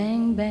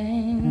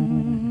bang,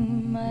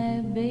 bang,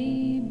 my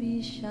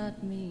baby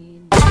shot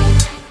me. Do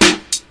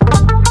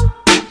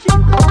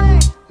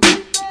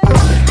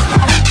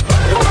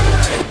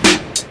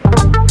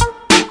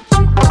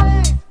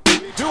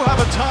have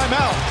a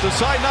timeout.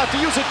 Decide not to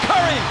use it.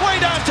 Curry, way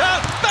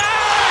downtown.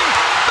 Bang!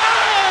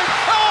 Bang!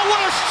 Oh,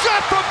 what a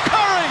shot from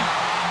Curry!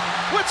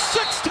 With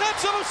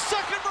 0.6 of a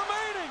second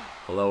remaining.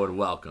 Hello and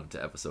welcome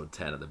to episode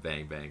 10 of the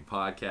Bang Bang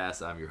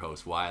Podcast. I'm your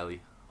host,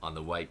 Wiley, on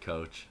the White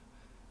Coach.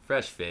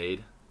 Fresh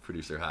fade,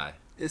 producer High.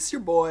 It's your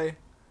boy.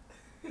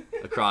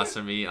 Across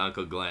from me,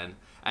 Uncle Glenn.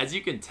 As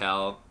you can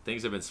tell,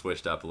 things have been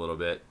switched up a little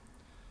bit.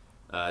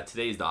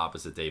 Today's the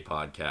Opposite Day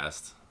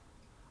podcast.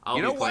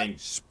 What?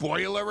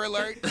 Spoiler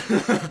alert.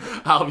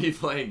 I'll be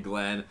playing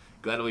Glenn.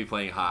 Glenn will be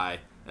playing High,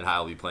 and High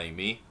will be playing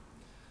me.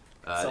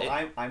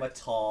 I'm a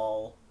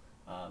tall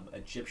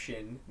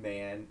Egyptian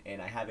man, and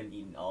I haven't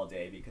eaten all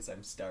day because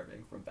I'm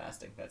starving from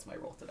fasting. That's my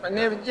role today. My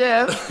name is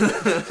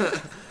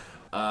Jeff.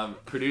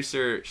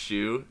 Producer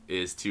Shu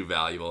is too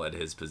valuable at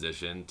his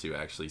position to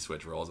actually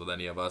switch roles with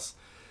any of us,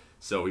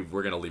 so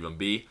we're going to leave him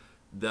be.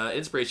 The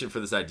inspiration for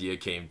this idea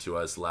came to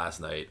us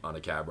last night on a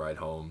cab ride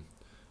home.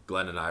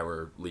 Glenn and I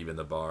were leaving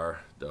the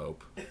bar,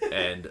 dope,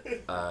 and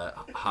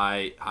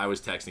High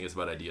was texting us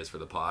about ideas for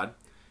the pod,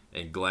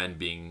 and Glenn,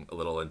 being a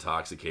little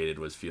intoxicated,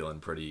 was feeling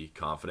pretty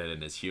confident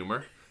in his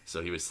humor,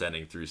 so he was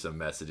sending through some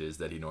messages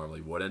that he normally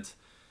wouldn't,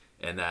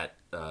 and that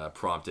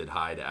prompted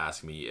High to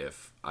ask me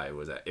if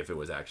it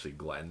was actually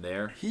Glenn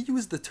there. He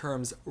used the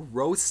terms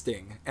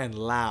roasting and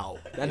Lao.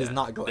 That is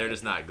not Glenn. They're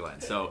just not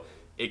Glenn. So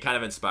it kind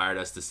of inspired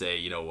us to say,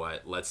 you know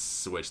what, let's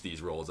switch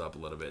these roles up a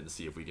little bit and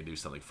see if we can do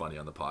something funny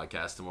on the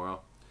podcast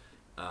tomorrow.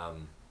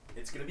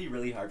 It's gonna be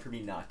really hard for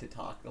me not to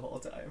talk the whole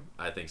time.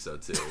 I think so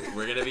too.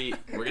 We're gonna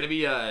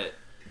be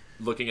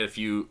looking at a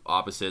few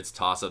opposites,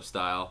 toss-up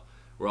style.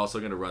 We're also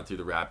gonna run through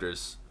the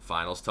Raptors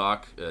finals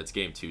talk. It's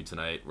game 2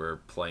 tonight. We're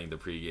playing the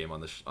pregame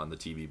on the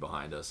TV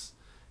behind us,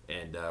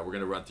 and we're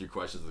gonna run through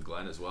questions with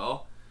Glenn as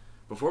well.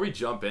 Before we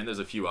jump in, there's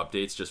a few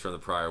updates just from the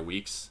prior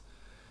weeks.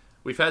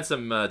 We've had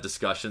some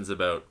discussions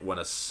about when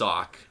a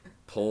sock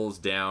pulls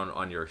down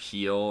on your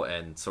heel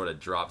and sort of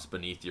drops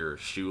beneath your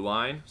shoe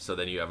line, so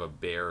then you have a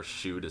bare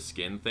shoe to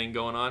skin thing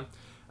going on.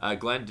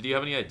 Glenn, did you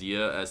have any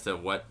idea as to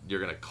what you're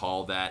going to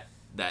call that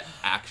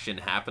action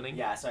happening?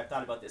 Yeah, so I've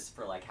thought about this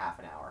for like half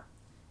an hour,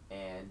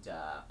 and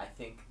I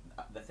think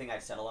the thing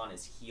I've settled on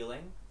is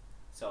healing.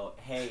 So,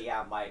 hey,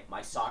 yeah,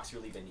 my sock's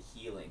really been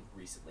healing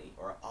recently,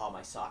 or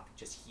my sock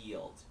just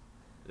healed.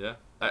 Yeah,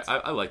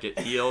 I like it.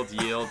 Healed,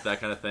 yield,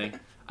 that kind of thing.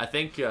 I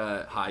think,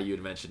 High, you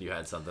had mentioned you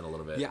had something a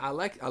little bit. Yeah, I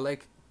like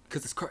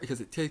because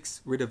it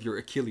takes rid of your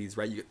Achilles,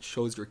 right? It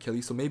shows your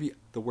Achilles. So maybe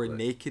the word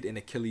naked and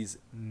Achilles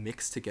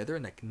mixed together,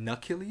 and like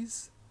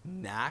Nucleus,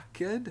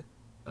 naked,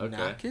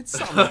 naked,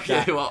 something like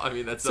that. Well, I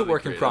mean that's a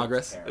work in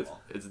progress.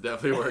 It's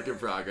definitely a work in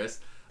progress.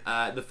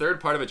 The third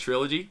part of a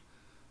trilogy,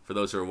 for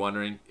those who are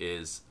wondering,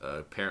 is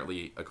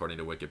apparently, according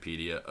to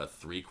Wikipedia, a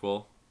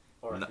threequel.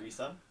 Or a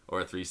threesome.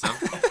 Or a threesome.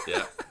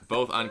 Yeah,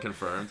 both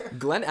unconfirmed.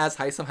 Glenn as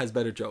Heisam has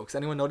better jokes.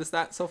 Anyone notice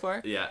that so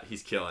far? Yeah,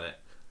 he's killing it.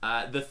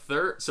 The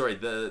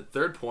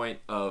third point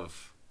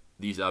of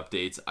these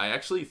updates, I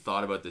actually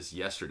thought about this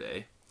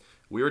yesterday.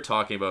 We were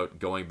talking about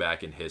going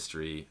back in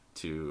history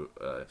to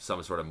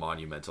some sort of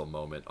monumental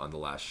moment on the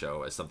last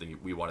show as something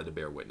we wanted to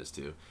bear witness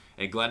to.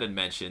 And Glenn had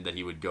mentioned that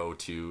he would go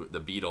to the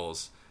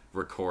Beatles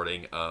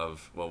recording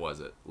of, what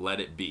was it, Let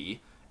It Be,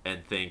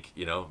 and think,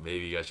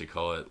 maybe I should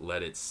call it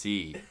Let It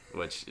See,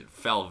 which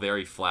fell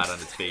very flat on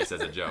its face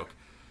as a joke.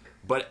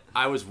 But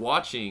I was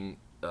watching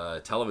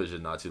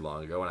television not too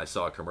long ago, and I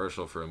saw a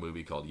commercial for a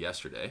movie called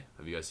Yesterday.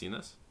 Have you guys seen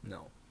this?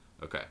 No.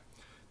 Okay.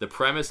 The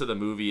premise of the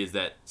movie is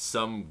that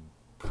some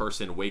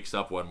person wakes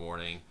up one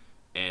morning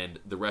and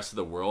the rest of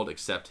the world,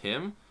 except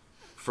him,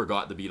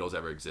 forgot the Beatles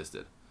ever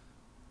existed.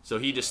 So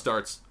he just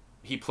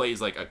he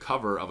plays like a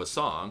cover of a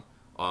song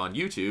on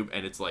YouTube,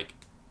 and it's like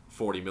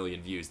 40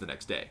 million views the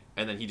next day.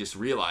 And then he just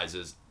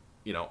realizes,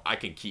 I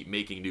can keep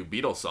making new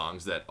Beatles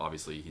songs that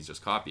obviously he's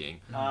just copying.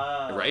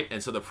 Right?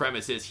 And so the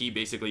premise is he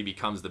basically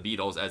becomes the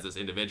Beatles as this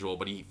individual,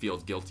 but he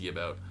feels guilty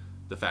about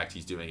the fact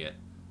he's doing it,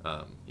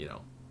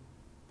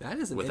 That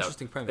is an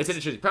interesting premise. It's an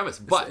interesting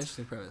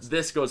premise,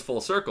 this goes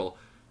full circle.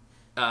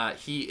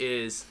 He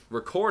is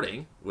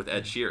recording with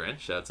Ed Sheeran.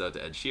 Shouts out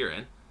to Ed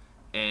Sheeran.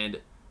 And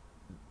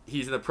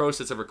he's in the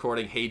process of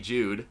recording Hey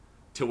Jude,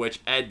 to which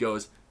Ed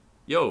goes,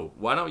 yo,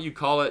 why don't you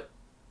call it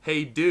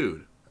Hey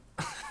Dude?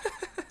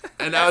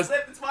 And that's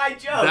my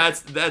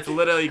joke. That's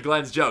literally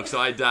Glenn's joke. So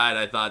I died.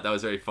 I thought that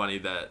was very funny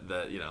that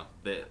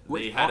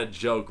they had a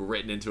joke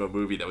written into a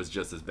movie that was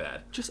just as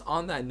bad. Just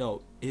on that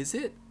note, is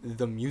it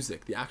the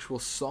music, the actual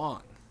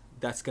song,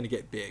 that's gonna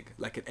get big?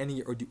 Like at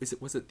any, or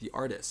was it the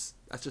artist?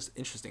 That's just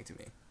interesting to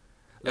me.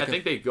 Like I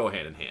think they go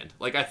hand in hand.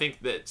 Like I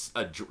think that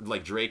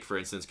like Drake, for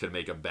instance, could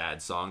make a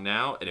bad song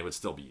now, and it would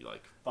still be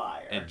like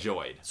fire,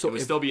 enjoyed. So it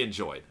would still be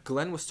enjoyed.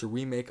 Glenn was to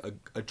remake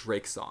a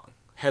Drake song,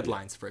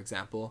 Headlines, for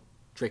example.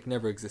 Drake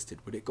never existed,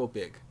 would it go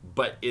big?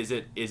 But is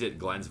it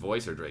Glenn's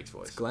voice or Drake's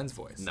voice? It's Glenn's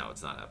voice. No,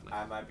 it's not happening.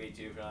 I might be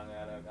too drunk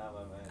out of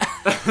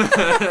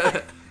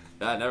compliment.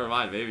 Never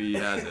mind. Maybe he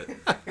has it.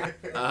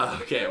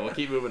 Okay, we'll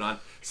keep moving on.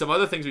 Some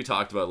other things we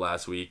talked about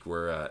last week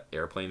were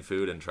airplane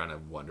food and trying to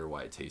wonder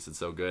why it tasted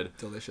so good.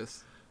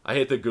 Delicious. I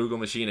hit the Google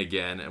machine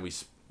again, and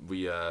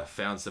we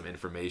found some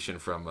information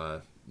from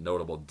a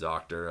notable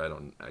doctor. I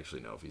don't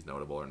actually know if he's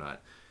notable or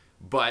not.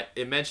 But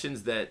it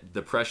mentions that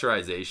the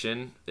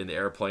pressurization in the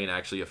airplane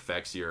actually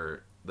affects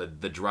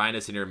the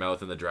dryness in your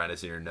mouth and the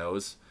dryness in your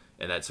nose,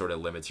 and that sort of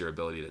limits your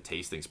ability to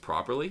taste things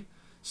properly.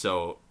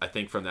 So I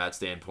think from that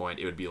standpoint,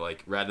 it would be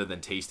like, rather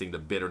than tasting the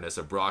bitterness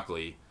of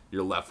broccoli,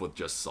 you're left with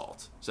just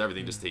salt. So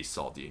everything just tastes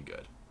salty and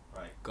good.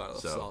 Right. Gotta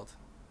love salt.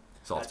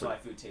 That's why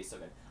food tastes so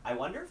good. I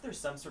wonder if there's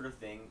some sort of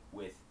thing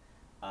with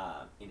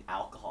in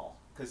alcohol,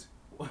 because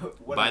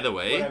when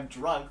I'm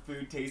drunk,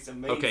 food tastes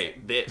amazing. Okay,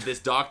 this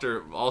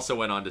doctor also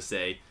went on to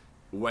say,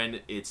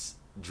 when it's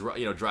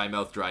dry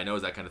mouth, dry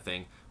nose, that kind of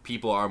thing,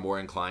 people are more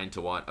inclined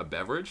to want a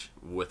beverage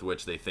with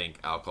which they think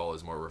alcohol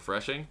is more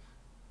refreshing.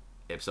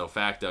 Ipso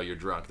facto, you're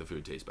drunk, the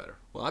food tastes better.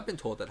 Well, I've been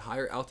told that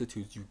higher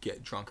altitudes you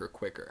get drunker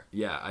quicker.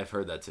 Yeah, I've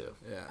heard that too.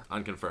 Yeah.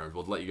 Unconfirmed.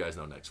 We'll let you guys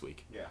know next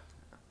week. Yeah.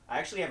 I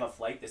actually have a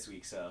flight this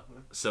week, so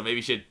maybe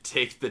you should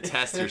take the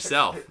test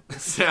yourself.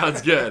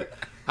 Sounds good.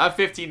 Have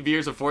 15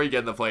 beers before you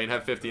get in the plane.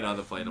 Have 15 on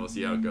the plane, and we'll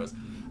see how it goes.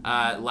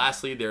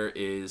 Lastly, there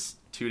is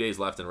 2 days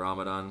left in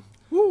Ramadan.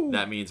 Woo.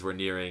 That means we're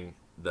nearing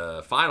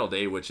the final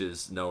day, which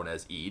is known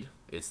as Eid.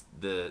 It's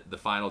the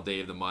final day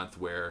of the month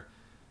where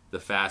the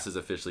fast is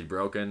officially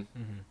broken.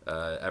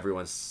 Mm-hmm.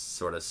 Everyone's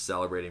sort of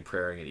celebrating,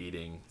 praying, and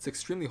eating. It's an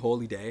extremely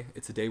holy day.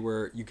 It's a day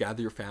where you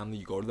gather your family,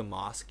 you go to the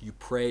mosque, you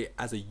pray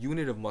as a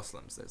unit of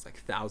Muslims. There's like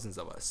thousands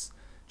of us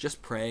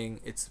just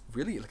praying. It's a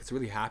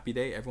really happy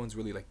day. Everyone's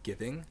really like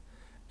giving,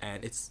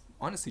 and it's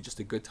honestly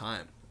just a good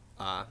time.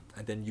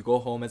 And then you go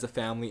home as a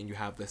family and you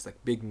have this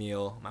like big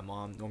meal. My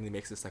mom normally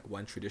makes this like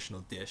one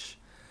traditional dish,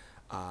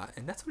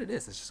 and that's what it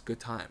is. It's just a good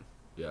time.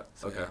 Yeah.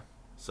 So, okay. Yeah.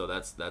 So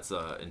that's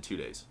in 2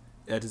 days.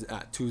 That is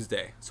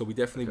Tuesday. So we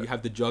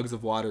have the jugs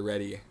of water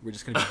ready. We're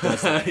just gonna be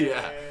buzzing.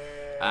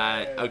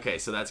 Yeah. Okay,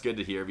 so that's good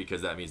to hear,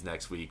 because that means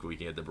next week we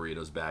can get the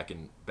burritos back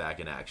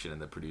in action,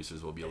 and the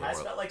producers will be a little. It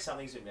has felt like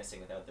something's been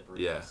missing without the burritos.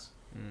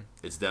 Yeah.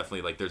 It's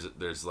definitely like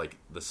there's like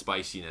the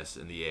spiciness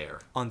in the air.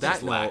 On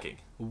that note, lacking.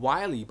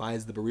 Wiley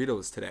buys the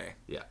burritos today.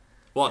 Yeah.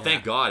 Well, yeah.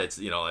 Thank God it's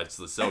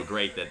so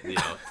great that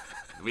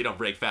we don't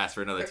break fast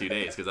for another 2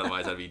 days, because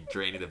otherwise I'd be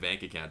draining the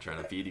bank account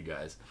trying to feed you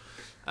guys.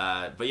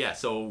 But yeah,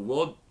 so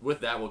we'll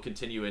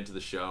continue into the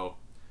show.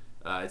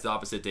 It's the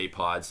Opposite Day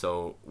Pod,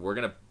 so we're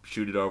gonna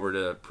shoot it over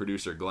to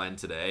producer Glenn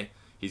today.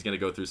 He's gonna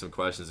go through some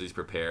questions he's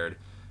prepared,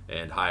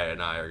 and Haya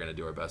and I are gonna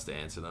do our best to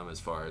answer them. As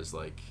far as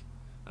like,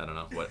 I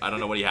don't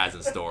know what he has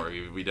in store.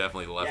 We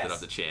definitely left it up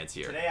to chance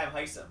here. Today I'm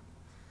Haysam.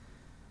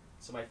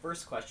 So my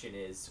first question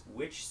is,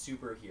 which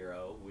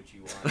superhero would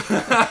you want?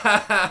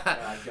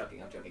 No, I'm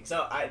joking.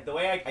 So the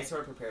way I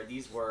sort of prepared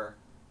these were,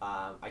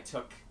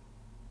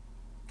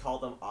 call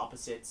them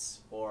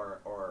opposites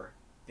or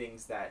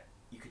things that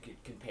you could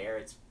compare.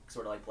 It's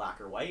sort of like black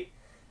or white,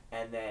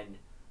 and then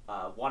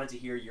wanted to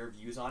hear your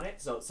views on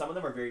it. So some of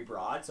them are very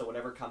broad, so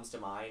whatever comes to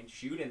mind,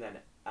 shoot, and then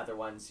other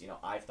ones,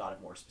 I've thought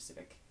of more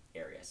specific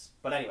areas.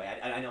 But anyway,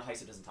 I know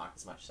Haysam doesn't talk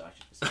this much, so I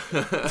should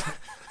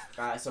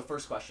just so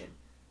first question,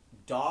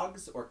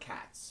 dogs or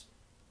cats?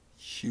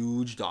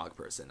 Huge dog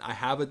person. I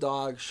have a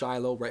dog,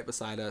 Shiloh, right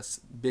beside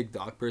us. Big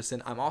dog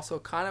person. I'm also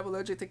kind of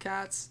allergic to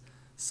cats.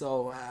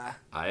 So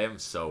I am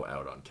so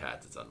out on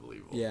cats, it's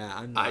unbelievable.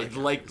 Yeah,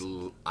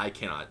 I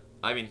cannot.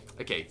 I mean,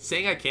 okay,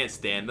 saying I can't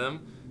stand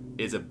them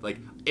is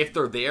if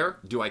they're there,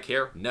 do I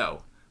care?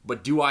 No.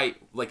 But do I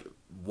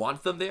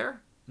want them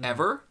there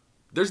ever?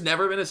 There's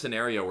never been a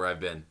scenario where I've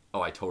been,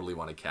 oh, I totally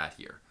want a cat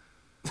here.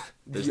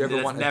 Do you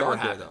ever want a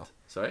dog there, though?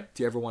 Sorry?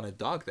 Do you ever want a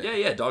dog there?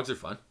 Yeah, dogs are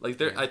fun.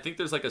 I think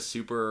there's like a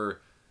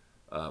super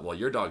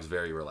your dog's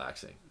very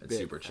relaxing and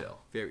super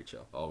chill. Very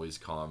chill. Always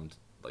calmed.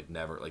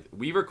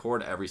 We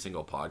record every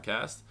single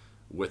podcast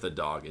with a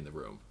dog in the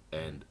room,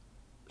 and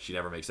she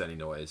never makes any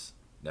noise,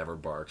 never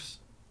barks.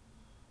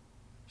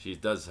 She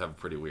does have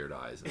pretty weird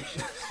eyes, and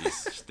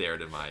she's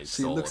stared at my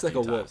soul. She looks like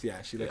a wolf.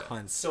 Yeah, she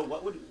hunts. So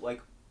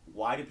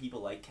why do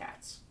people like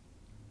cats?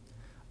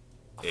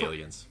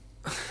 Aliens.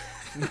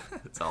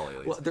 It's all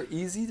aliens. Well, they're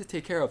easy to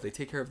take care of. They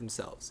take care of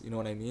themselves. You know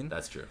what I mean?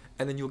 That's true.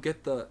 And then you'll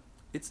get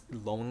it's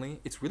lonely.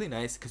 It's really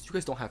nice because you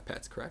guys don't have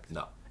pets, correct?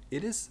 No.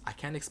 It is, I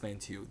can't explain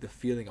to you, the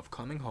feeling of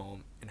coming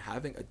home and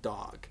having a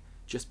dog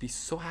just be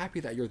so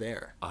happy that you're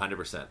there.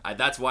 100%.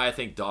 That's why I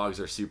think dogs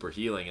are super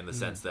healing in the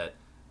sense that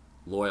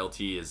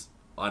loyalty is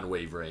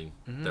unwavering.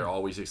 Mm-hmm. They're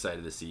always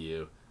excited to see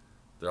you.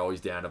 They're always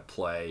down to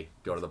play,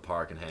 go to the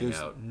park and hang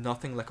out. There's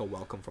nothing like a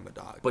welcome from a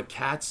dog. But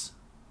cats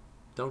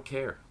don't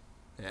care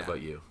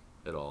about you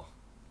at all.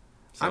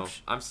 So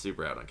I'm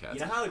super out on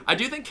cats. I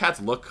do think cats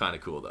look kind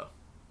of cool, though.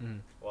 Mm-hmm.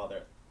 Well,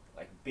 they're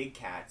big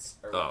cats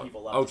are what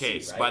people love to see,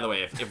 right? So by the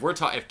way,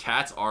 if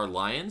cats are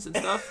lions and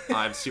stuff,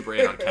 I'm super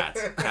in on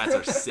cats. Cats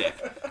are sick.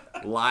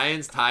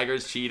 Lions,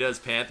 tigers, cheetahs,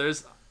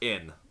 panthers,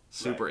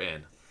 super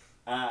in.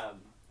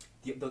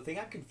 The thing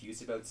I'm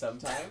confused about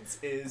sometimes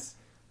is,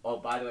 oh,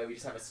 by the way, we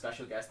just have a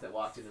special guest that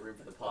walked in the room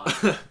for the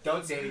pod.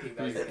 Don't say anything,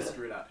 though. You're going to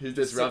screw it up. He's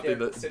disrupting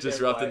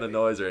the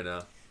noise right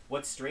now.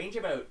 What's strange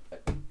about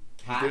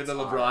cats He's doing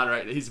the LeBron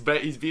right now.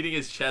 He's beating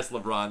his chest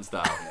LeBron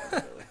style.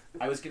 Yeah, really.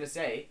 I was going to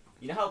say,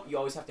 you know how you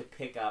always have to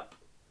pick up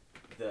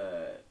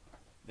the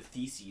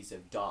feces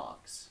of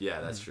dogs?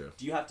 Yeah, that's true.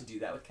 Do you have to do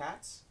that with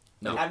cats?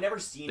 No. Like, I've never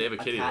seen They have a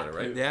kitty cat litter,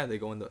 right? poop. Yeah, they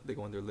go in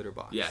their litter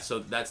box. Yeah, so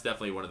that's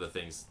definitely one of the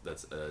things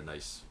that's a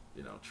nice,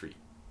 treat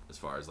as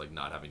far as like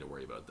not having to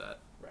worry about that.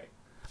 Right.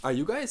 Are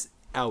you guys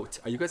out?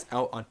 Are you guys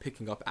out on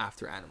picking up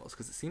after animals?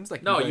 Because it seems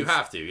like No, you you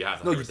have to. You have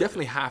to. No, you 100%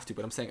 definitely have to.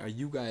 But I'm saying, are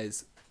you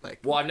guys like?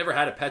 Well, I've never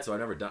had a pet, so I've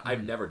never done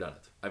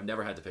it. I've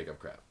never had to pick up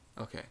crap.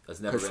 Okay. That's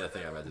never been a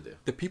thing I've had to do.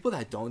 The people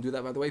that don't do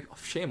that, by the way,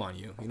 shame on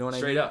you. You know what I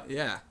mean? Straight up.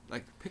 Yeah.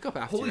 Like pick up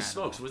after. Holy your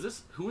smokes! animal.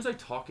 Who was I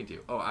talking to?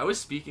 Oh, I was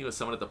speaking with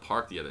someone at the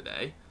park the other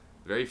day.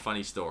 Very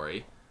funny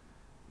story.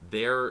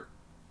 They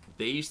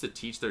used to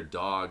teach their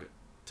dog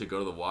to go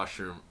to the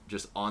washroom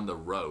just on the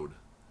road,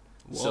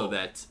 so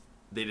that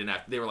they didn't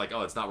have. They were like,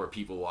 oh, it's not where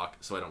people walk,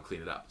 so I don't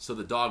clean it up. So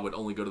the dog would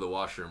only go to the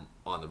washroom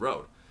on the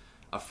road.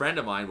 A friend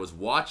of mine was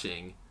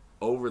watching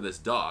over this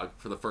dog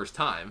for the first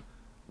time,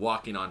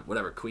 walking on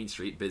whatever Queen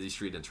Street, busy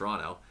street in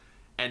Toronto,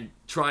 and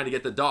trying to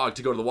get the dog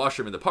to go to the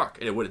washroom in the park,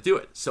 and it wouldn't do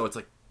it. So it's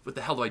like, what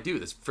the hell do I do?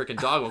 This freaking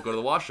dog won't go to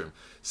the washroom.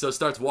 So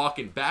starts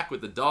walking back with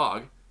the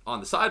dog on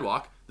the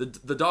sidewalk.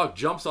 The dog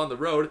jumps on the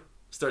road,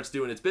 starts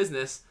doing its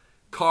business.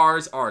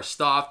 Cars are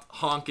stopped,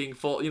 honking,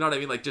 full. You know what I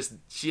mean? Like, just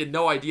she had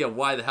no idea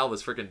why the hell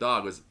this freaking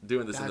dog was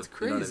doing this. That's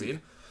crazy. You know what I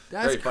mean?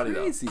 That's very funny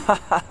crazy.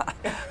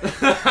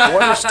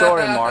 What a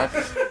story, Mark.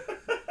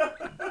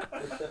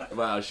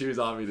 Wow, she was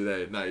on me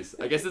today. Nice.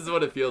 I guess this is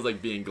what it feels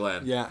like being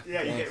Glenn. Yeah.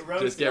 Yeah, you get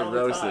roasted. Just get all the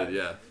roasted. time.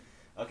 Yeah.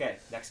 Okay,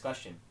 next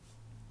question.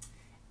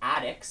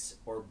 Attics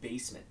or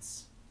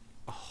basements?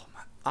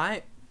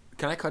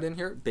 Can I cut in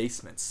here?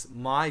 Basements.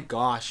 My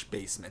gosh,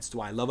 basements. Do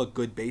I love a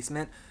good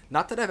basement?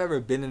 Not that I've ever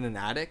been in an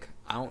attic.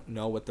 I don't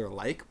know what they're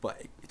like,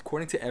 but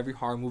according to every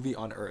horror movie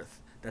on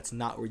Earth, that's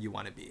not where you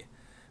want to be.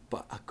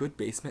 But a good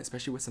basement,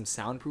 especially with some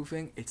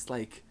soundproofing, it's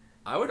like...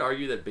 I would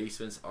argue that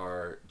basements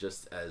are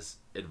just as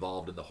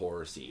involved in the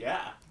horror scene.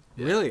 Yeah.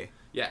 Really?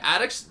 Yeah,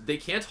 attics, they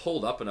can't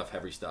hold up enough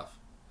heavy stuff.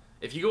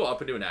 If you go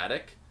up into an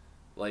attic,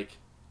 like,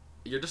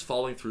 you're just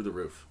falling through the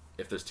roof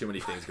if there's too many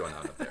things going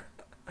on up there.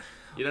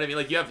 You know what I mean?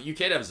 Like, you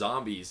can't have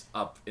zombies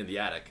up in the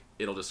attic.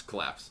 It'll just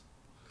collapse.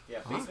 Yeah,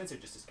 basements are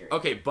just as scary.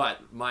 Okay,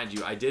 but mind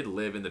you, I did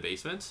live in the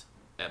basement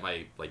at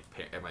my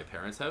at my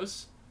parents'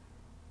 house.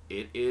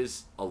 It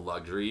is a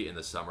luxury in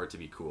the summer to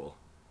be cool.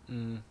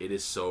 It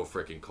is so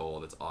freaking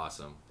cold. It's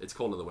awesome. It's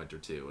cold in the winter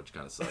too, which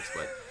kind of sucks,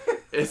 but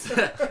it's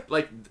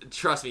like,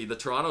 trust me, the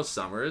Toronto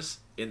summers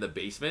in the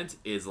basement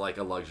is like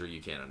a luxury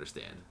you can't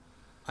understand.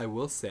 I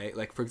will say,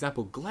 like, for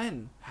example,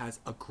 Glenn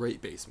has a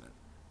great basement,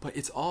 but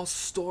it's all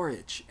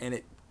storage, and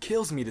it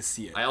kills me to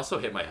see it. I also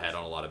hit my head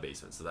on a lot of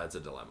basements, so that's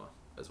a dilemma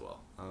as well.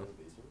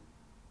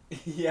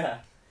 Yeah.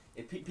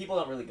 People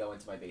don't really go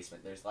into my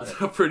basement. There's a lot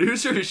The of...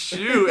 producer's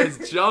shoe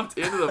has jumped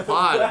into the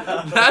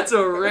pod. That's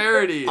a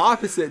rarity.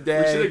 Opposite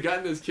day. We should have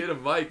gotten this kid a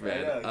mic,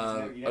 man. I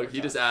know, you never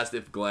He just talk. asked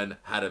if Glenn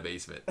had a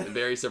basement.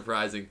 Very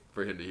surprising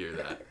for him to hear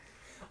that.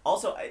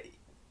 Also,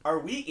 are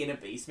we in a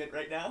basement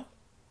right now?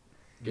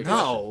 Good No,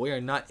 question. we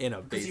are not in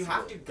a Because you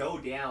basement. have to go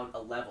down a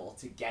level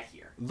to get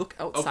here. Look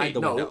outside Okay, the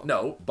window.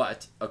 no,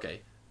 but,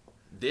 okay.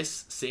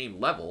 This same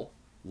level,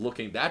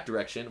 looking that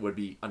direction, would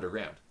be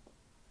underground.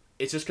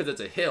 It's just because it's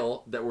a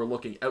hill that we're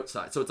looking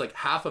outside. So it's like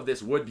half of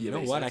this would be a You know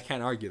basement. what? I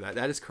can't argue that.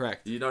 That is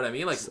correct. You know what I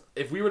mean? Like,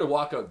 if we were to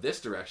walk out this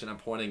direction, I'm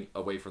pointing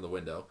away from the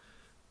window,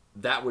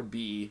 that would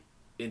be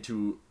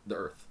into the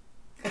earth.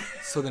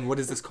 So then what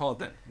is this called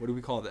then? What do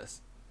we call this?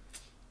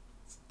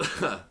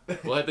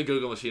 We'll hit the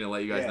Google machine and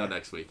let you guys know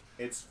next week.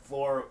 It's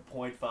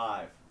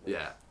 4.5.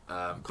 Yeah.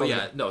 But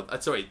yeah, no,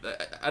 sorry.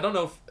 I don't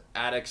know if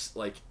attics,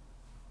 like,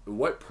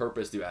 what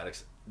purpose do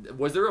attics...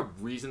 Was there a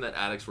reason that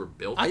attics were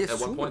built I at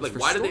assume one point? it was Like, for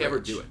why did they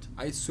ever storage. do it?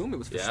 I assume it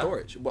was for Yeah?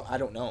 storage. Well, I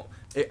don't know.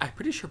 I'm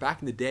pretty sure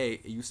back in the day,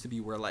 it used to be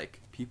where,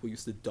 like, people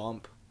used to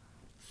dump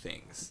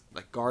things,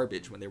 like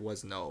garbage, when there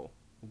was no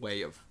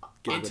way of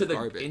getting rid of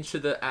garbage. Into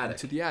the attic.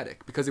 Into the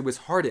attic, because it was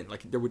hardened.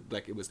 Like,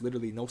 it was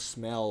literally no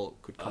smell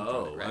could come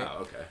from it, right? Wow,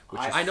 okay.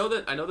 Which is- I know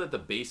that the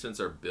basements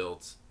are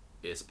built.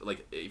 Is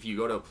like, if you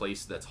go to a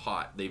place that's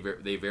hot, they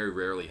very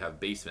rarely have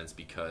basements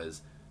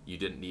because you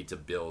didn't need to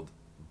build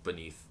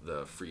beneath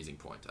the freezing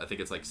point. I think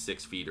it's like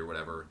 6 feet or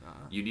whatever.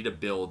 You need to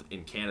build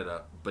in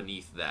Canada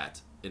beneath that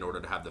in order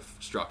to have the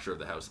structure of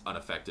the house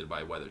unaffected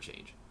by weather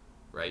change,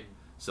 right?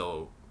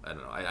 So I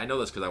don't know. I know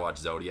this because I watched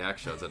Zodiac.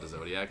 Shouts out to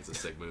Zodiac. It's a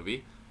sick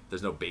movie.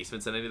 There's no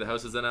basements in any of the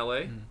houses in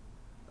LA.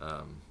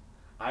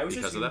 I always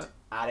Because of assumed that?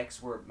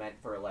 attics were meant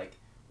for, like,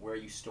 where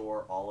you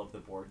store all of the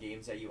board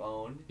games that you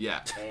own.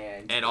 Yeah.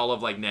 And And all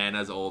of like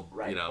Nana's old,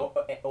 right. you know.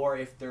 Or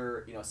if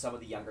they're, some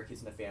of the younger kids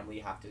in the family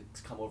have to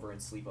come over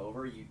and sleep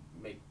over, you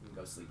make them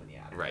go sleep in the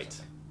attic. or Right.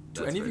 something.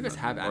 Do That's any of you very guys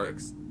have fun. Or-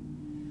 attics?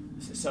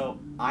 So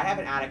I have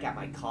an attic at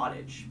my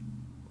cottage,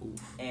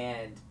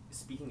 and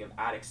speaking of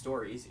attic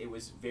stories, it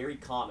was very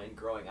common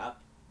growing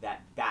up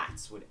that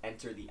bats would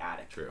enter the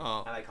attic True.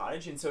 at my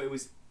cottage, and so it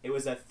was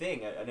a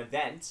thing, an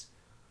event.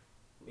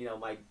 You know,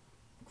 my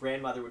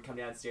grandmother would come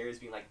downstairs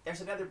being like,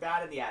 "There's another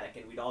bat in the attic,"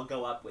 and we'd all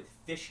go up with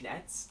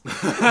fishnets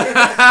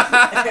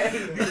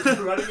and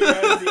be running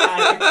around in the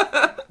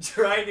attic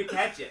trying to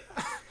catch it.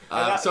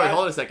 Sorry,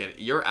 hold on a second.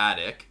 Your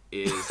attic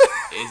is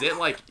it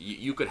like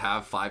you could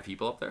have 5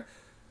 people up there?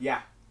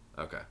 Yeah,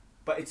 Okay.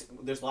 but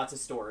there's lots of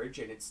storage,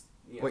 and it's,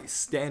 you know, Wait,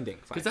 standing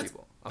 5 That's,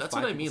 people. that's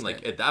what I mean.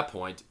 Like at that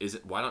point,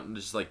 why don't you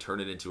just like turn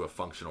it into a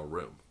functional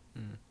room?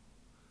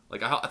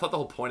 Like I thought the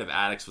whole point of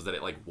attics was that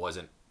it like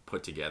wasn't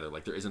put together.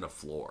 Like there isn't a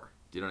floor.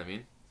 Do you know what I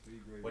mean?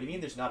 What do you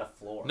mean there's not a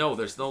floor? No,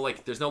 there's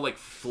no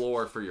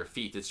floor for your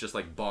feet. It's just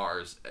like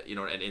bars, you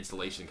know, an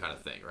installation kind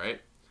of thing,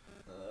 right?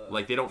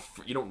 Like you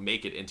don't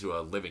make it into a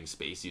living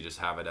space. You just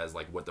have it as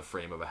like what the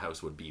frame of a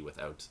house would be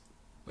without.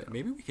 Wait,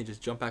 maybe we can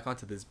just jump back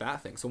onto this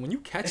bat thing. So when you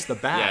catch the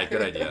bat, Yeah,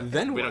 good idea.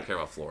 Then we what? don't care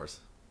about floors.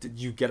 Did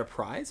you get a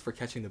prize for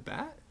catching the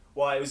bat?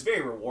 Well, it was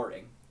very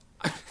rewarding.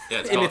 Yeah,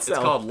 In it's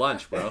itself. called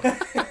lunch, bro.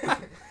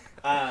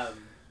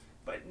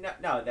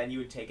 But no, then you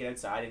would take it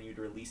outside and you'd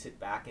release it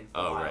back into the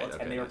Oh, wild, right, okay,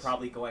 and they were nice.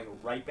 probably going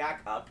right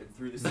back up and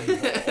through the same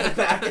hole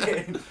back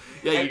in.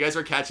 Yeah, And- you guys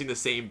were catching the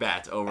same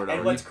bat over and And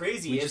over. what's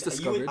crazy we is just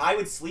discovered- I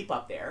would sleep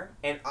up there,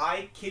 and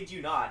I kid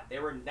you not,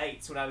 there were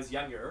nights when I was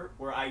younger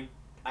where I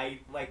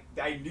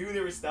knew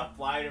there was stuff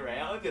flying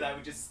around, and I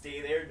would just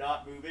stay there,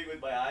 not moving,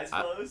 with my eyes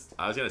closed.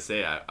 I was gonna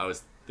say I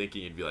was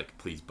thinking you'd be like,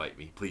 please bite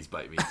me, please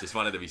bite me. Just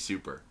wanted to be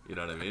super. You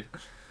know what I mean?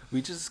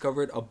 We just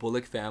discovered a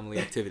Bullock family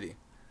activity.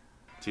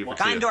 2 for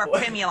 2. Condor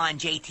Primulon,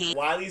 JT.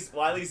 Wiley's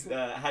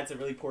had some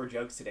really poor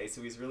jokes today,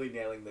 so he's really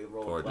nailing the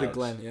role Poor of The jokes.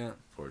 Glenn. Glen, yeah.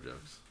 Poor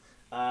jokes.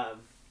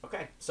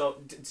 Okay, so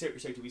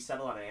do we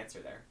settle on an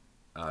answer there?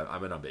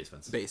 I'm in on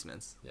basements.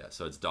 Basements. Yeah,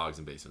 so it's dogs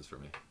and basements for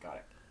me. Got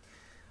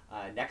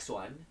it. Next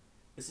one.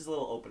 This is a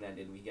little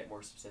open-ended. We can get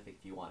more specific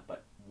if you want,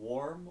 but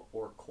warm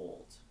or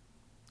cold?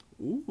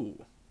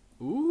 Ooh.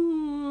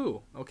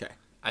 Okay.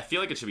 I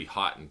feel like it should be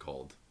hot and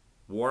cold.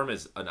 Warm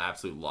is an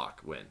absolute lock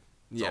win.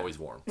 It's Yeah. always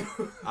warm.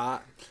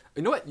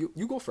 You know what?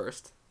 You go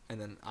first, and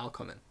then I'll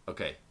come in.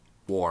 Okay,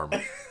 warm.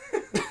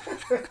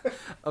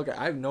 Okay,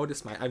 I've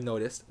noticed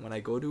when I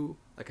go to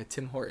like a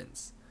Tim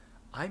Hortons,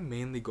 I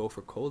mainly go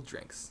for cold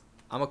drinks.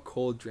 I'm a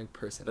cold drink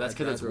person. But that's I'd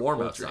 'cause it's rather a warm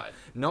cold outside. drink.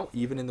 No,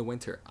 even in the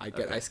winter, I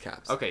get Okay. ice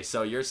caps. Okay,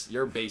 so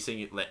you're basing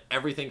it that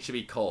everything should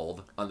be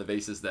cold on the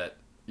basis that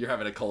you're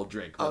having a cold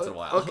drink once in a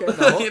while. Okay,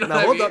 now, You know now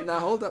what I hold mean? up.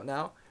 Hold up.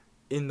 Now,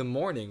 in the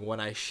morning when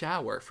I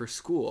shower for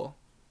school,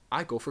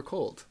 I go for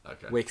cold.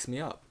 Okay. Wakes me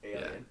up,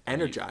 Alien.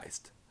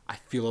 energized. I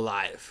feel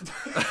alive.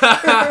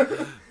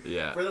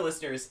 Yeah. For the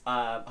listeners,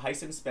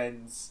 Heisem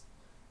spends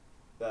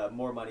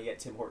more money at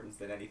Tim Hortons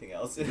than anything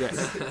else. in Yes,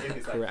 his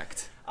life.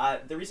 correct.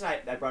 The reason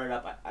I brought it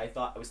up,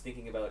 I was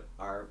thinking about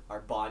our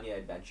Banya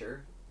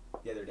adventure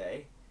the other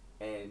day,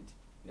 and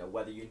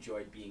whether you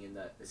enjoyed being in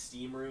the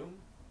steam room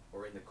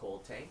or in the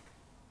cold tank.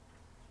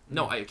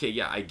 No, I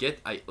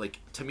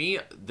to me,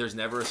 there's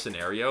never a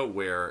scenario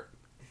where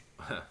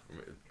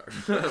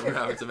we're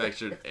having some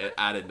extra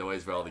added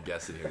noise for all the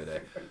guests in here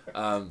today.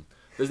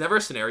 There's never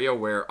a scenario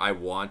where I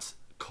want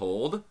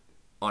cold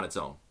on its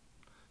own.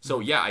 So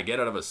yeah, I get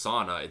out of a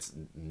sauna. It's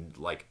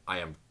like I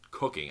am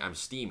cooking. I'm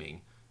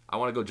steaming. I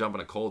want to go jump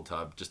in a cold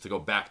tub just to go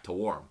back to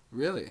warm.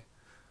 Really?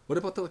 What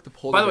about the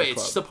polar By the bear way,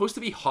 club? it's supposed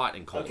to be hot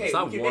and cold. Okay, it's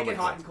not we can warm make it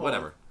hot and cold.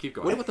 Whatever. Keep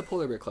going. What about the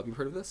polar bear club? You've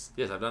heard of this?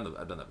 Yes, I've done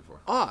that before.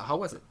 How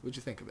was it? What'd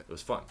you think of it? It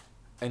was fun.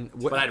 And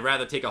But I'd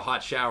rather take a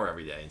hot shower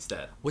every day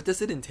instead. what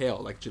does it entail?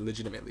 Like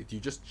legitimately, do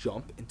you just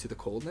jump into the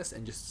coldness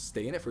and just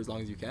stay in it for as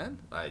long as you can?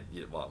 I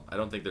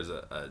don't think there's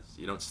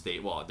you don't stay,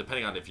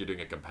 depending on if you're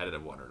doing a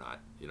competitive one or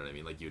not. You know what I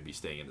mean? Like you would be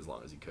staying in as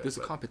long as you could. There's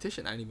a but-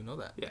 competition. I didn't even know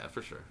that. Yeah,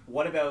 for sure.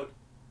 What about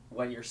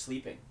when you're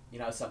sleeping?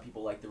 Some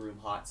people like the room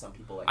hot, some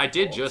people like I it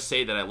did cold. just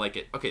say that I like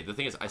it. Okay, the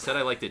thing is, I said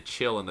I liked it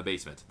chill in the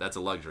basement. That's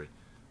a luxury.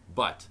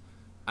 But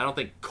I don't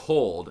think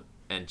cold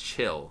and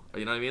chill,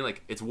 you know what I mean?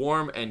 Like it's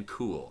warm and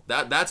cool.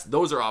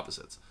 Those are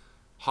opposites.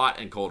 Hot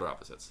and cold are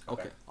opposites.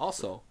 Okay.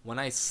 Also, when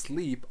I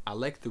sleep, I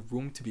like the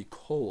room to be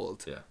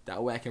cold. Yeah.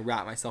 That way I can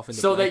wrap myself in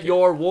the So that blanket.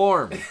 you're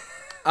warm.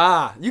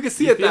 You can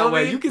see You it feel that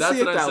way. me? You can That's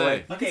see it what I'm that way.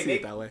 saying. You Okay, can see maybe,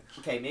 it that way.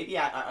 Okay, maybe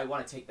I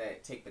want to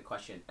take the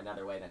question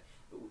another way then.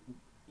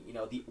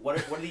 What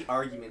are the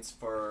arguments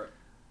for,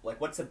 like,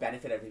 what's the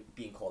benefit of it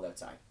being cold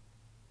outside?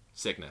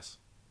 Sickness.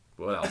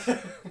 What else?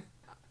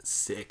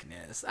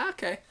 Sickness.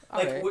 Okay.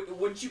 Like, Alright.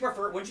 wouldn't you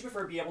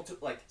prefer be able to,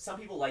 like, some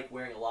people like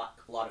wearing a lot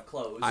of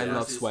clothes. I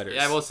love versus- sweaters.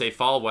 Yeah, I will say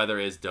fall weather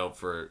is dope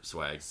for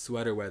swag.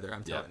 Sweater weather,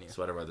 I'm Yeah, telling you.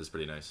 sweater weather's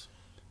pretty nice.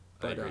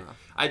 But,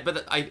 I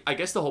agree. I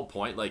guess the whole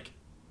point, like,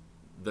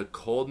 the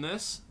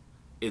coldness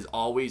is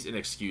always an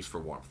excuse for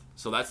warmth.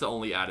 So that's the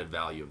only added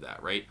value of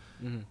that, right?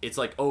 Mm-hmm. It's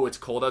like, oh, it's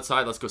cold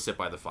outside, let's go sit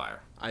by the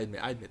fire. I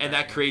admit And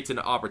that yeah. creates an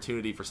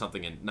opportunity for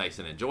something nice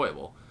and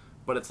enjoyable.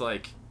 But it's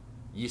like,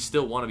 you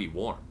still want to be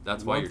warm.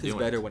 That's why you're Warmth doing is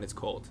better it. when it's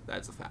cold.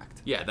 That's a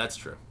fact. Yeah, that's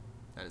true.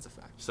 That is a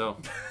fact. So,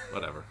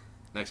 whatever.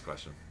 Next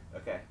question.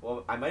 Okay,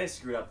 well, I might have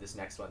screwed up this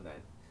next one then.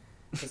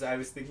 Because I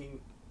was thinking,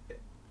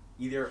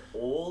 either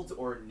old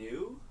or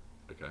new,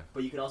 Okay.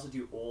 but you can also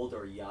do old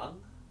or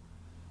young.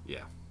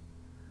 Yeah.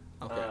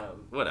 Okay.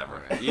 Whatever.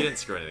 Alright. You didn't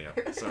screw anything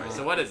up. Sorry.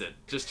 So what is it?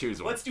 Just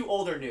choose one. Let's do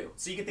old or new.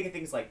 So you can think of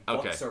things like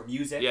books or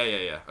music.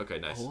 Yeah. Okay,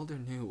 nice. Old or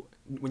new?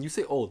 When you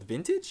say old,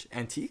 vintage,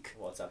 antique?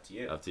 Well, it's up to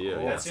you. Up to you.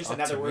 Oh, Yeah. That's just Up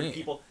another to word. me.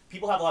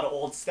 People have a lot of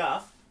old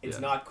stuff. It's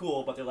Yeah. not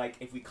cool, but they're like,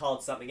 if we call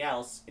it something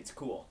else, it's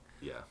cool.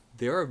 Yeah.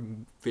 There are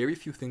very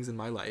few things in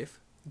my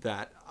life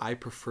that I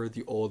prefer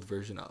the old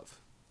version of.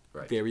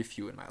 Right. Very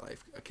few in my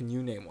life. Can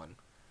you name one?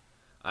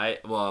 I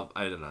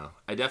don't know.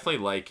 I definitely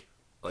like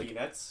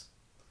Peanuts.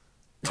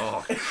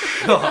 Oh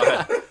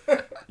God.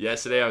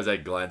 Yesterday I was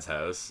at Glenn's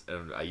house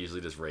and I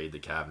usually just raid the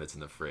cabinets in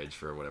the fridge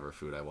for whatever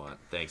food I want.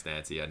 Thanks,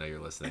 Nancy. I know you're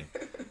listening.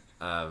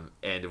 And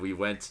I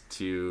went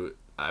to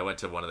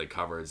one of the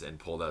cupboards and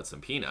pulled out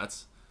some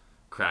peanuts,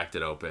 cracked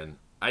it open.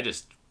 I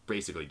just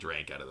basically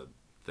drank out of the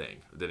thing.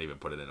 Didn't even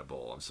put it in a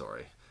bowl. I'm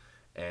sorry.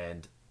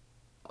 And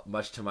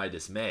much to my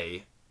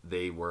dismay,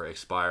 they were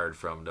expired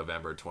from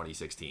November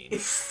 2016.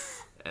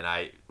 And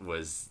I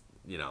was,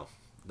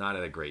 not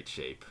in a great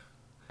shape.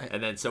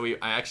 And then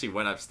I actually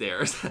went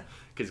upstairs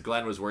because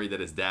Glenn was worried that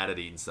his dad had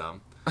eaten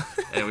some.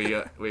 And we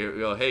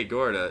go, hey,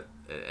 Gord,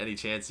 any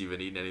chance you've been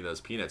eating any of those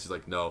peanuts? He's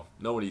like, no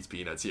one eats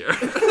peanuts here.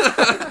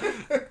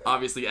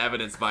 Obviously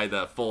evidenced by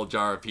the full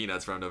jar of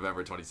peanuts from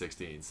November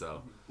 2016.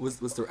 So Was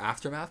there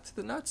aftermath to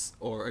the nuts,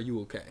 or are you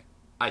okay?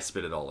 I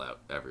spit it all out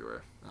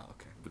everywhere. Oh,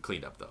 okay. We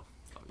cleaned up though.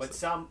 But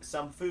Obviously.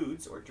 some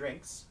foods or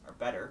drinks are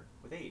better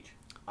with age,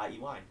 i.e.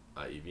 wine.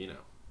 I.e. vino.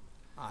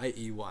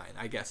 I.e. wine.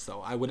 I guess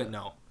so. I wouldn't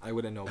know. I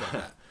wouldn't know about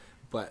that.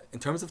 But in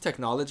terms of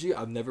technology,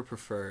 I've never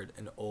preferred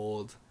an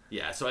old,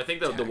 Yeah, so I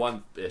think the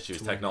one issue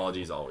is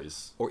technology is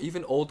always. or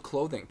even old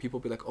clothing. People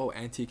be like, "Oh,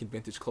 antique and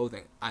vintage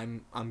clothing."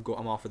 I'm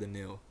all for the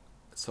new.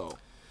 So,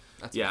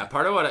 that's Yeah, me.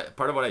 part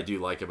of what I do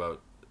like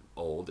about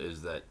old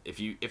is that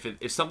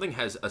if something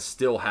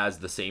still has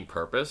the same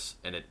purpose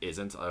and it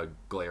isn't a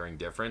glaring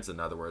difference, in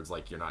other words,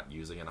 like you're not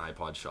using an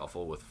iPod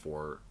Shuffle with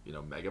 4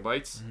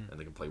 megabytes and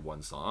they can play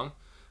one song,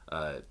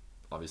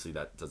 obviously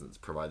that doesn't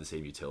provide the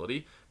same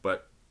utility.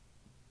 But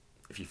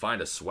if you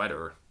find a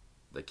sweater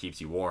that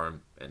keeps you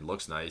warm and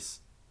looks nice,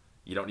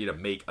 you don't need to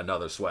make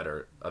another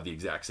sweater of the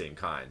exact same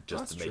kind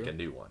just That's to make true. a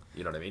new one.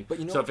 You know what I mean?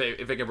 But so if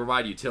it can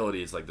provide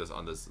utilities like this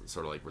on this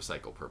sort of like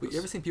recycle purpose. But you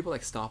ever seen people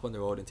like stop on the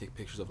road and take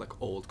pictures of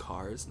like old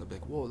cars and they'll be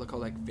like, "Whoa, look how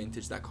like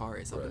vintage that car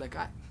is." I'll be like,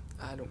 I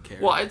don't care.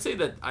 Well, I'd say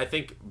that I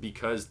think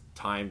because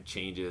time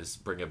changes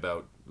bring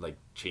about like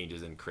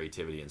changes in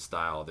creativity and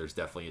style, there's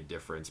definitely a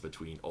difference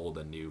between old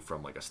and new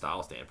from like a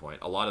style standpoint.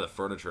 A lot of the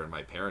furniture in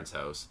my parents'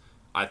 house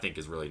I think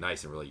is really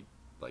nice and really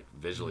like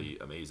visually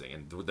amazing,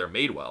 and they're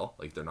made well.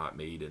 Like they're not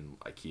made in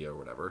IKEA or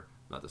whatever.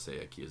 Not to say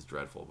IKEA is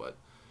dreadful, but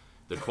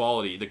the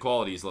quality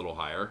is a little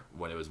higher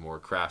when it was more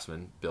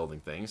craftsmen building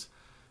things,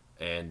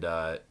 and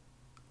I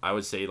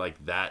would say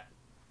like that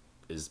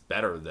is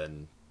better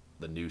than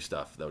the new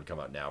stuff that would come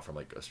out now from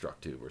like a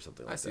Structube or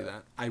something like that. I see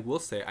that. I will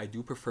say I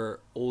do prefer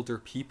older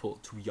people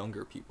to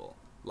younger people.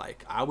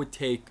 Like I would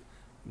take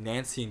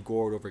Nancy and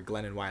Gord over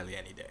Glenn and Wiley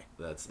any day.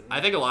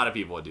 I think a lot of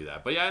people would do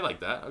that, but yeah, I like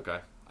that. Okay,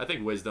 I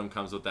think wisdom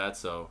comes with that,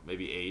 so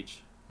maybe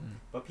age.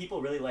 But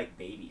people really like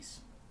babies.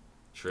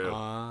 True.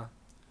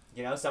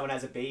 Someone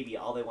has a baby,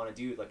 all they want to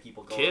do, like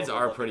people go. Kids over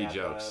are looking pretty at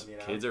jokes. them,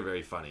 Kids are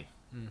very funny.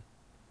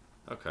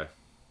 Okay.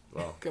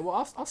 Well, Okay,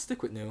 well I'll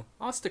stick with new.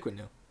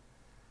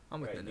 I'm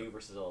with Right, the new new.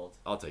 versus old.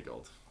 I'll take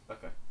old.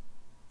 Okay.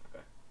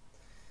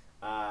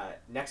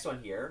 Next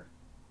one here,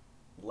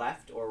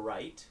 left or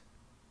right,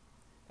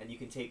 and you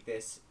can take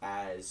this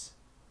as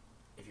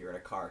if you're in a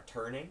car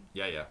turning.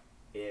 Yeah.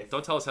 If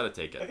Don't tell us how to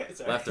take it. Okay,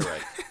 sorry. Left or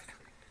right?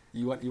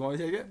 You want me to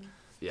take it?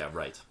 Yeah,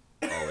 right.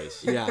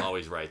 Always. Yeah.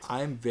 Always right.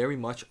 I'm very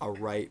much a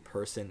right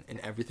person in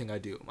everything I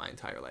do my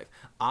entire life.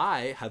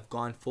 I have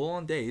gone full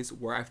on days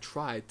where I've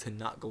tried to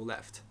not go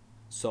left.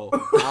 So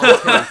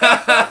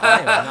I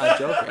am not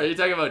joking. Are you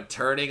talking about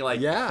turning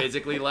like Yeah.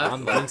 physically left?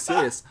 I'm being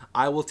serious.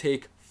 I will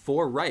take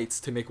 4 rights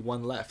to make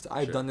 1 left.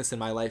 I've Sure. done this in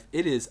my life.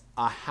 It is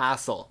a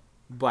hassle,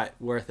 but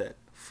worth it.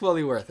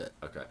 Fully worth it.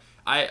 Okay.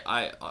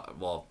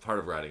 Well, part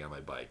of riding on my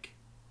bike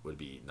would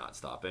be not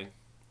stopping.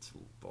 It's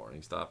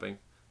boring stopping.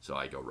 So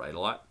I go right a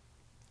lot.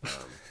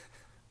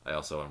 I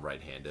also am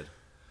right-handed.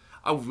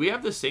 We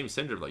have the same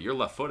syndrome though. You're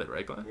left-footed,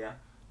 right, Glenn? Yeah.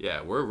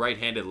 Yeah, we're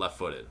right-handed,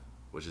 left-footed,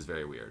 which is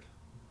very weird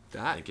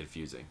That and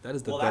confusing. that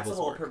is the Well, that's the devil's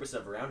whole work. purpose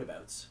of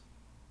roundabouts,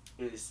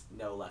 is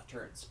no left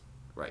turns.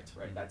 Right.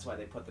 Right. That's why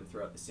they put them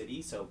throughout the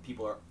city, so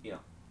people are,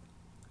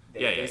 they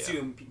Yeah.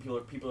 assume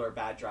people are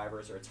bad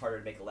drivers, or it's harder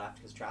to make a left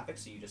because traffic,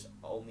 so you just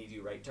only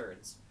do right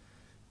turns.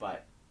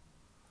 But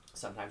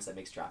sometimes that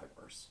makes traffic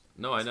worse.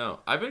 No, I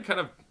know. I've been kind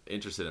of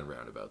interested in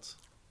roundabouts.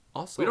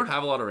 Also, We don't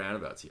have a lot of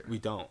roundabouts here. We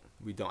don't.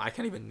 I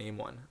can't even name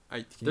one.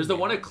 There's the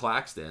one at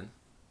Claxton.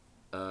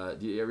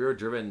 Have you ever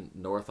driven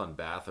north on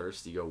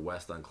Bathurst? You go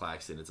west on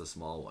Claxton. It's a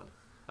small one.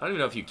 I don't even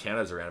know if you count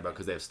it as a roundabout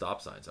because they have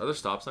stop signs. Are there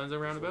stop signs on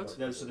roundabouts?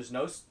 No, so there's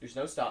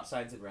no stop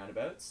signs in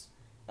roundabouts.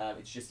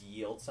 It's just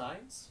yield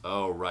signs.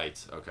 Oh, right.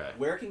 Okay.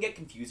 Where it can get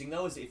confusing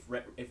though is if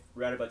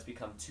roundabouts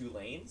become 2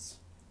 lanes,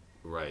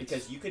 Right.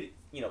 Because you could,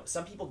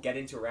 some people get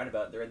into a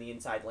roundabout, they're in the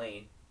inside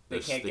lane, they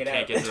can't they get out. They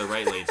can't get to the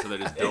right lane, so they're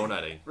just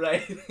donutting.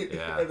 Right.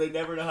 Yeah. And they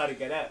never know how to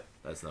get out.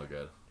 That's no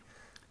good.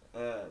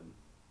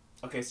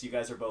 Okay, so you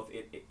guys are both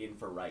in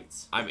for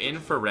rights. I'm in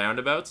for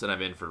roundabouts, and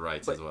I'm in for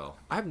rights as well.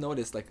 I've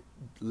noticed, like,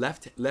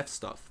 left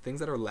stuff, things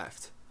that are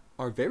left,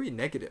 are very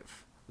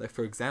negative. Like,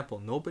 for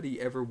example, nobody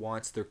ever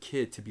wants their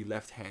kid to be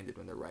left-handed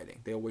when they're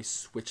writing. They always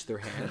switch their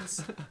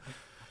hands.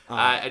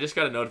 I just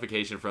got a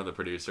notification from the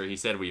producer. He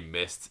said we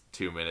missed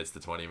 2 minutes to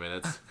 20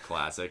 minutes.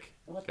 Classic.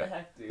 What the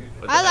heck, dude?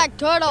 I like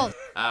turtles.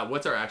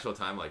 What's our actual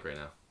time like right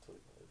now?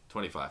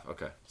 25.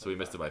 Okay. So we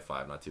missed it by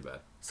 5. Not too bad.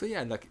 So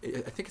yeah, like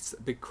I think it's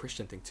a big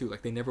Christian thing too.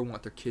 Like they never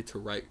want their kid to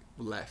write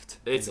left.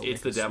 It's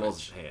the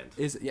devil's hand.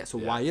 So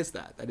why is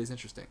that? That is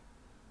interesting.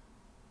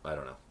 I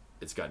don't know.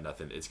 It's got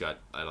nothing.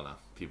 I don't know.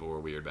 People were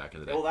weird back in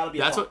the day. Well, that'll be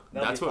a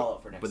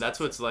follow-up for next. But that's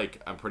what's like.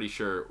 I'm pretty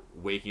sure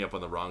waking up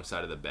on the wrong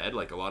side of the bed.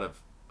 Like a lot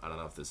of. I don't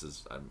know if this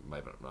is. I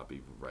might not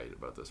be right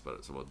about this,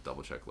 but so we'll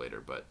double check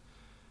later. But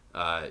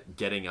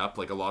getting up,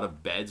 like a lot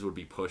of beds would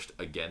be pushed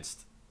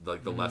against.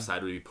 Like the left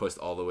side would be pushed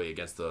all the way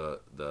against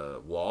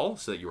the wall,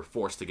 so that you were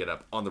forced to get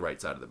up on the right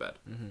side of the bed.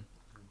 Mm-hmm.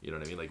 You know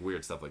what I mean? Like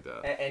weird stuff like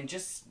that. And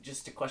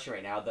just a question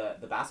right now.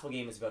 The basketball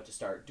game is about to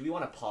start. Do we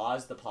want to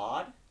pause the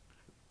pod?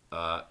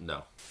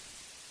 No.